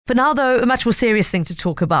For now, though, a much more serious thing to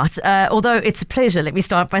talk about. Although it's a pleasure, let me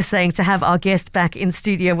start by saying, to have our guest back in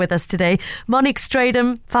studio with us today, Monique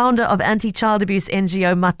Stradham, founder of anti-child abuse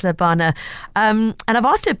NGO Matla, Bana. And I've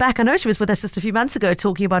asked her back. I know she was with us just a few months ago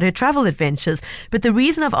talking about her travel adventures. But the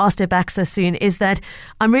reason I've asked her back so soon is that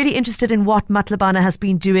I'm really interested in what Matla Bana has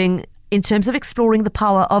been doing in terms of exploring the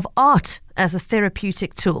power of art as a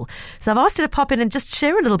therapeutic tool. So I've asked her to pop in and just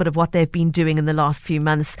share a little bit of what they've been doing in the last few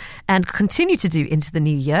months and continue to do into the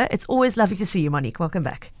new year. It's always lovely to see you, Monique. Welcome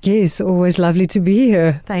back. Yes, always lovely to be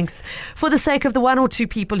here. Thanks. For the sake of the one or two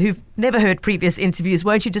people who've never heard previous interviews,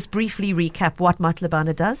 won't you just briefly recap what Matla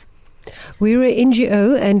Bana does? We're an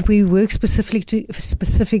NGO and we work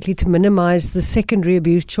specifically to minimize the secondary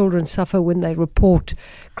abuse children suffer when they report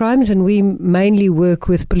crimes, and we mainly work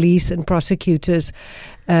with police and prosecutors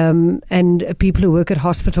and people who work at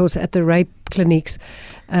hospitals, at the rape clinics,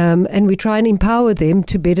 and we try and empower them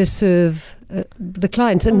to better serve the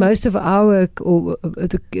clients. And most of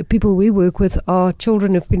the people we work with are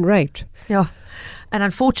children who've been raped. Yeah. And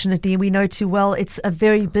unfortunately, we know too well it's a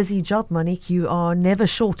very busy job, Monique. You are never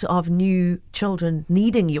short of new children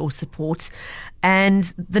needing your support. And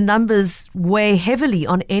the numbers weigh heavily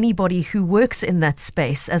on anybody who works in that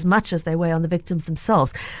space as much as they weigh on the victims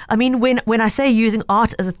themselves. I mean, when I say using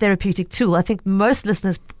art as a therapeutic tool, I think most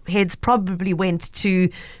listeners' heads probably went to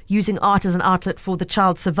using art as an outlet for the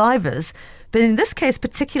child survivors. But in this case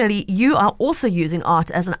particularly, you are also using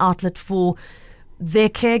art as an outlet for their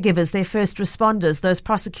caregivers, their first responders, those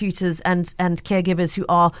prosecutors and caregivers who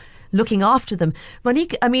are looking after them.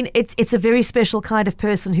 Monique, I mean, it's a very special kind of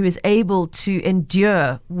person who is able to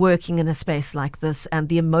endure working in a space like this and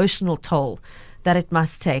the emotional toll that it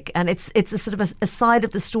must take. And it's a sort of a side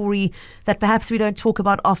of the story that perhaps we don't talk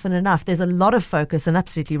about often enough. There's a lot of focus, and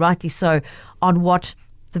absolutely rightly so, on what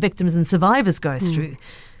the victims and survivors go through.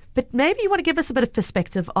 But maybe you want to give us a bit of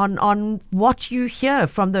perspective on what you hear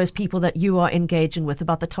from those people that you are engaging with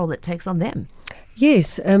about the toll it takes on them.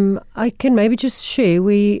 Yes, I can maybe just share.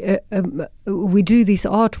 We do these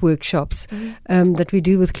art workshops that we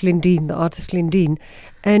do with Glendine, the artist Glendine.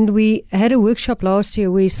 And we had a workshop last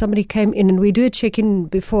year where somebody came in, and we do a check-in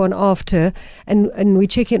before and after, and we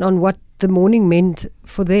check in on what the morning meant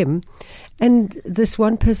for them. And this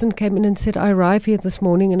one person came in and said, I arrived here this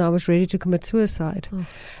morning and I was ready to commit suicide.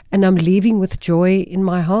 And I'm leaving with joy in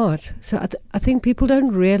my heart. So I think people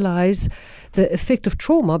don't realize the effect of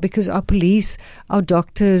trauma, because our police, our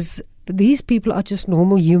doctors, these people are just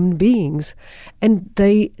normal human beings, and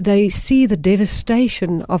they see the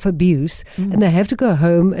devastation of abuse, and they have to go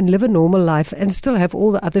home and live a normal life and still have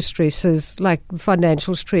all the other stresses like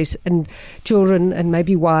financial stress and children and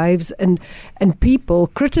maybe wives and people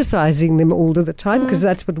criticizing them all of the time, because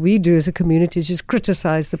that's what we do as a community, is just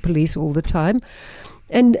criticize the police all the time.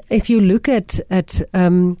 And if you look at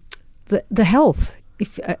the health,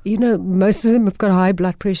 if most of them have got high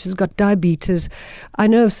blood pressures, got diabetes. I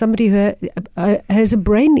know of somebody who has a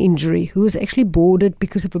brain injury, who was actually boarded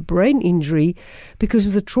because of a brain injury, because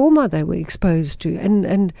of the trauma they were exposed to.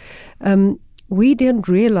 And we didn't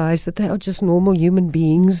realize that they are just normal human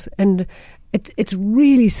beings, and it's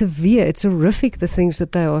really severe. It's horrific, the things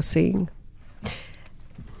that they are seeing.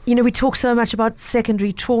 You know, we talk so much about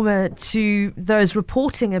secondary trauma to those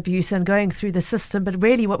reporting abuse and going through the system, but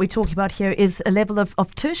really what we're talking about here is a level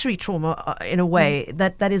of tertiary trauma in a way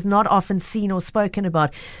that is not often seen or spoken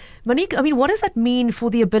about. Monique, I mean, what does that mean for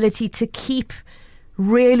the ability to keep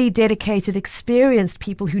really dedicated, experienced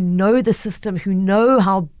people who know the system, who know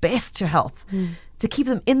how best to help, to keep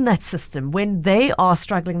them in that system when they are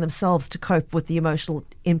struggling themselves to cope with the emotional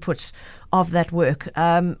input of that work?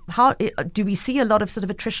 How do we see a lot of sort of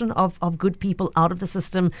attrition of good people out of the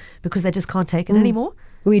system because they just can't take it anymore?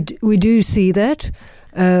 We do see that.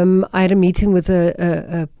 I had a meeting with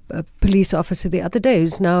a police officer the other day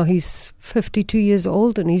he's 52 years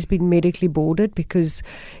old, and he's been medically boarded because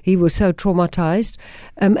he was so traumatized.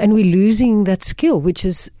 And we're losing that skill, which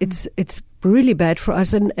is it's really bad for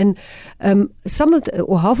us. And some of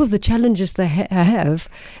half of the challenges they have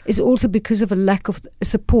is also because of a lack of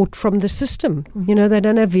support from the system. You know, they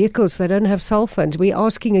don't have vehicles, they don't have cell phones. We're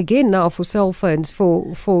asking again now for cell phones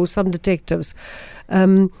for some detectives.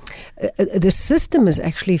 The system is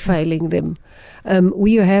actually failing them.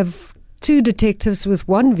 We have 2 detectives with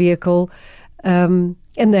 1 vehicle,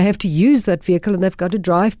 and they have to use that vehicle, and they've got to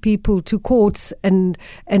drive people to courts and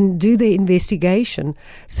do their investigation.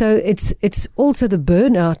 So it's also the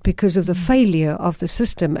burnout because of the failure of the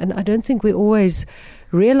system. And I don't think we always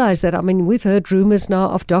realize that. I mean, we've heard rumors now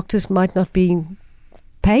of doctors might not being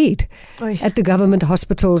paid at the government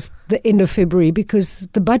hospitals the end of February because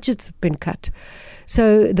the budgets have been cut.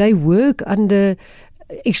 So they work under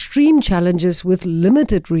extreme challenges with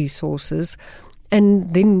limited resources. And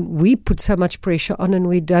then we put so much pressure on, and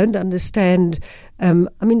we don't understand.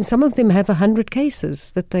 Some of them have 100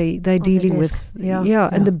 cases that they're dealing with.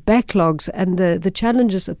 And the backlogs and the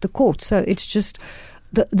challenges at the court. So it's just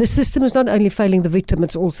the system is not only failing the victim,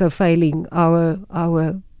 it's also failing our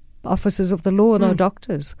officers of the law and our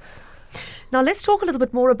doctors. Now, let's talk a little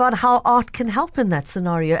bit more about how art can help in that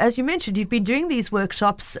scenario. As you mentioned, you've been doing these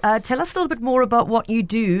workshops. Tell us a little bit more about what you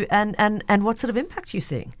do and what sort of impact you're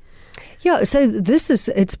seeing. Yeah, so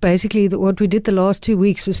it's basically what we did the last 2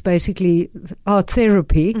 weeks was basically art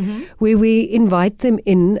therapy, where we invite them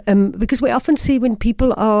in, because we often see when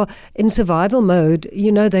people are in survival mode,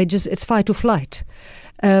 it's fight or flight.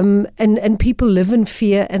 And people live in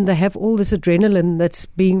fear, and they have all this adrenaline that's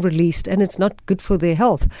being released, and it's not good for their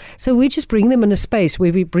health. So we just bring them in a space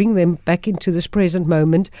where we bring them back into this present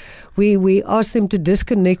moment. We ask them to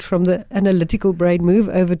disconnect from the analytical brain, move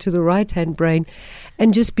over to the right-hand brain,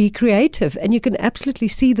 and just be creative. And you can absolutely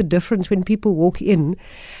see the difference when people walk in.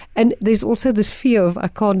 And there's also this fear of I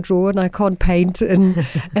can't draw and I can't paint, and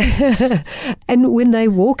and when they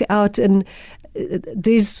walk out, and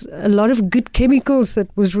there's a lot of good chemicals that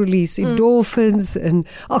was released, endorphins and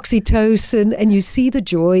oxytocin, and you see the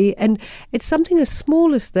joy, and it's something as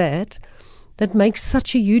small as that makes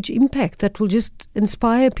such a huge impact that will just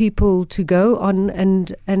inspire people to go on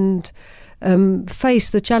and face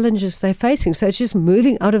the challenges they're facing. So it's just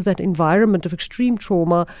moving out of that environment of extreme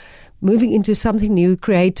trauma, moving into something new,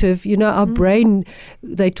 creative. Our brain,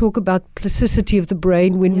 they talk about plasticity of the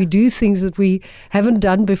brain. When we do things that we haven't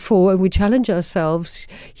done before and we challenge ourselves,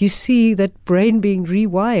 you see that brain being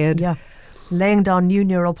rewired. Yeah, laying down new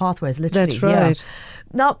neural pathways, literally. That's right. Yeah.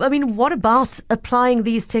 Now, what about applying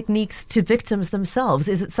these techniques to victims themselves?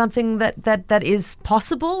 Is it something that is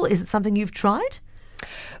possible? Is it something you've tried?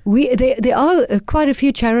 There are quite a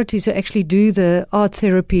few charities who actually do the art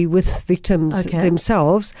therapy with victims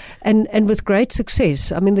themselves, and with great success.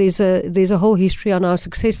 There's a whole history on how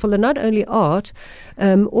successful, and not only art,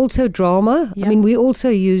 also drama. Yeah. We also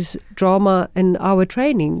use drama in our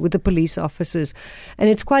training with the police officers, and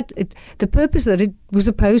it's the purpose that it was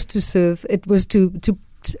supposed to serve. It was to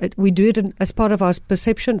we do it as part of our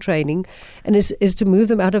perception training, and is to move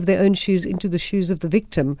them out of their own shoes into the shoes of the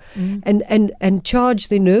victim, and charge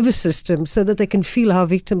their nervous system so that they can feel how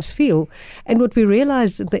victims feel. And what we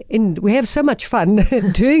realized at the end, we have so much fun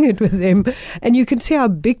doing it with them, and you can see how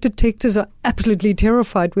big detectives are absolutely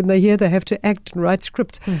terrified when they hear they have to act and write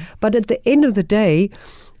scripts. But at the end of the day,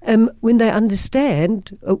 when they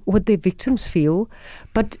understand what their victims feel,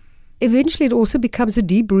 but eventually it also becomes a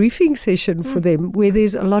debriefing session for them, where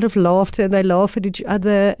there's a lot of laughter and they laugh at each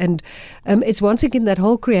other, and it's once again that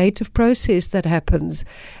whole creative process that happens,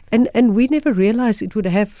 and we never realized it would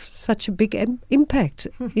have such a big impact.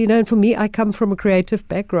 And for me, I come from a creative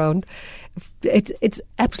background. It's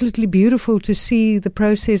absolutely beautiful to see the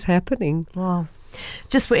process happening. Wow.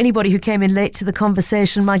 Just for anybody who came in late to the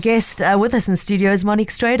conversation, my guest with us in studio is Monique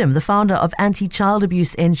Stradum, the founder of anti-child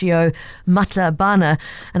abuse NGO Matla, Bana,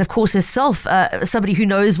 and of course herself somebody who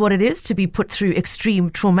knows what it is to be put through extreme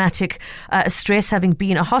traumatic stress, having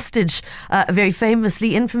been a hostage very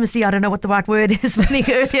infamously, I don't know what the right word is, Monique,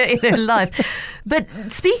 earlier in her life. But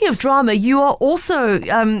speaking of drama, you are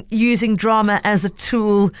also using drama as a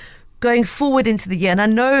tool going forward into the year. And I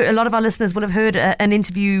know a lot of our listeners will have heard an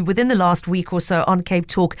interview within the last week or so on Cape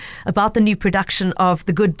Talk about the new production of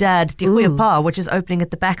The Good Dad, Dikuyapa, which is opening at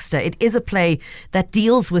the Baxter. It is a play that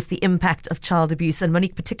deals with the impact of child abuse, and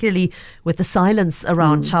Monique, particularly with the silence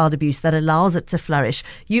around child abuse that allows it to flourish.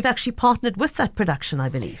 You've actually partnered with that production, I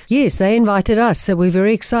believe. Yes, they invited us, so we're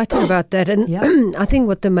very excited about that. And I think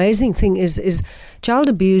what the amazing thing is child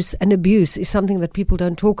abuse and abuse is something that people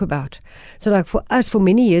don't talk about. So like for us, for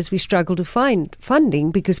many years, we struggle to find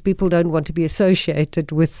funding because people don't want to be associated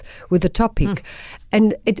with the topic.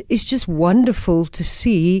 And it is just wonderful to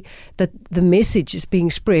see that the message is being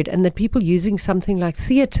spread and that people using something like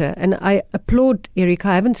theatre. And I applaud Erica.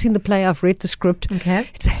 I haven't seen the play. I've read the script. Okay.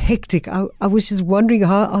 It's hectic. I was just wondering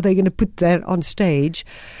how are they going to put that on stage.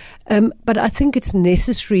 But I think it's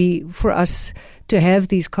necessary for us to have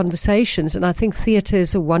these conversations, and I think theatre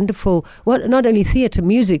is a wonderful. Not only theatre,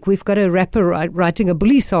 music. We've got a rapper writing a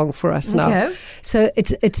bully song for us now. Okay. So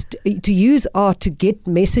it's to use art to get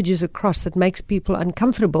messages across that makes people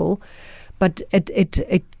uncomfortable, but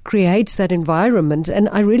it creates that environment. And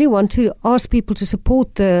I really want to ask people to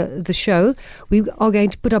support the show. We are going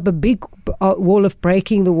to put up a big wall of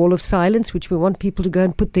breaking, the wall of silence, which we want people to go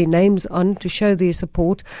and put their names on to show their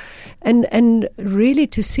support, and really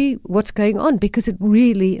to see what's going on, because it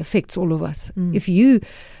really affects all of us. If you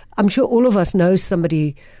I'm sure all of us know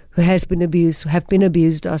somebody who has been abused, have been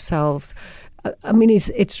abused ourselves. I mean,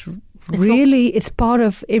 it's part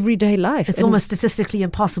of everyday life. It's almost statistically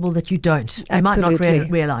impossible that you don't. You might not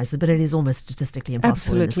realize it, but it is almost statistically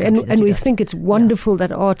impossible. Absolutely. And we think it's wonderful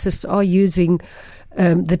that artists are using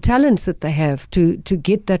the talents that they have to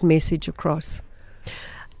get that message across.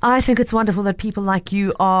 I think it's wonderful that people like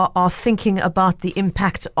you are thinking about the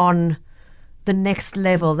impact on the next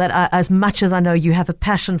level, that as much as I know you have a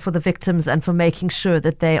passion for the victims and for making sure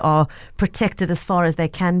that they are protected as far as they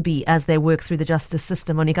can be as they work through the justice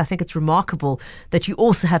system. Monique, I think it's remarkable that you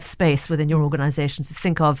also have space within your organisation to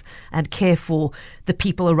think of and care for the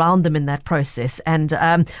people around them in that process. And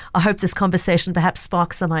I hope this conversation perhaps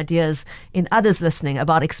sparks some ideas in others listening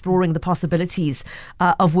about exploring the possibilities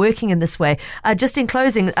of working in this way. Just in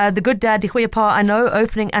closing, the Good Dad, Digoeiepa, I know,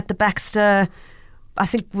 opening at the Baxter, I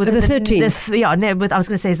think with the 13th. I was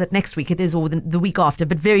going to say is that next week it is, or the week after,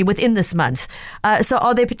 but very within this month. So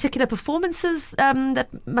are there particular performances that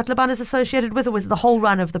Matla Bana is associated with, or was it the whole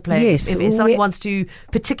run of the play? Yes. If someone wants to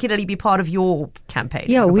particularly be part of your campaign.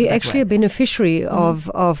 Yeah, we're actually a beneficiary of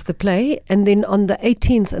the play, and then on the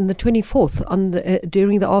 18th and the 24th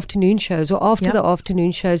during the afternoon shows, or after the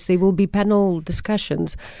afternoon shows, there will be panel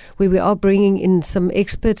discussions where we are bringing in some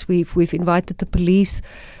experts. We've invited the police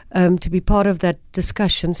to be part of that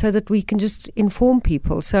discussion so that we can just inform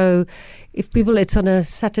people. So if people, it's on a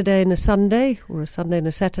Saturday and a Sunday, or a Sunday and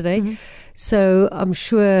a Saturday, so I'm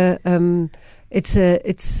sure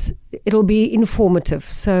it'll be informative.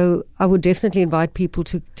 So I would definitely invite people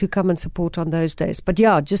to come and support on those days. But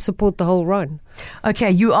just support the whole run. Okay,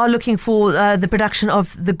 you are looking for the production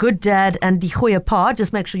of The Good Dad and Digoeiepa.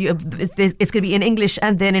 Just make sure it's going to be in English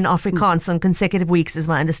and then in Afrikaans on consecutive weeks, is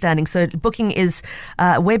my understanding. So booking is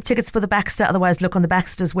web tickets for the Baxter. Otherwise, look on the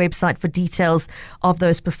Baxter's website for details of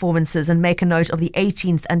those performances, and make a note of the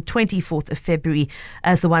 18th and 24th of February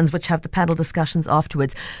as the ones which have the panel discussions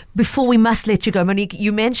afterwards. Before we must let you go, Monique,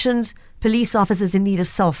 you mentioned police officers in need of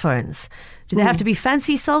cell phones. Do they have to be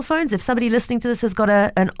fancy cell phones? If somebody listening to this has got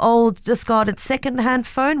an old, discarded second-hand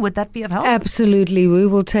phone, would that be of help? Absolutely. We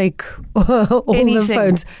will take all the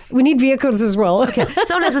phones. We need vehicles as well. Okay.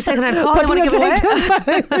 Someone has a second-hand car they want to give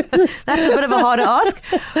away. That's a bit of a harder ask.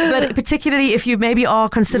 But particularly if you maybe are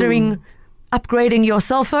considering upgrading your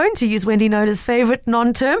cell phone, to use Wendy Noda's favourite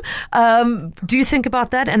non-term. Do think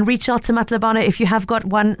about that and reach out to Matla Bana if you have got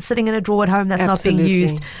one sitting in a drawer at home that's not being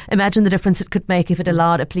used. Imagine the difference it could make if it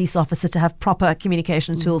allowed a police officer to have proper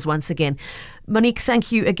communication tools once again. Monique,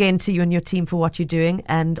 thank you again to you and your team for what you're doing,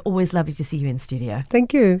 and always lovely to see you in studio.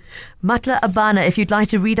 Thank you. Matla Bana, if you'd like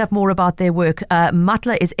to read up more about their work,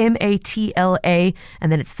 Matla is Matla,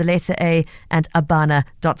 and then it's the letter A, and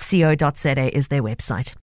abana.co.za is their website.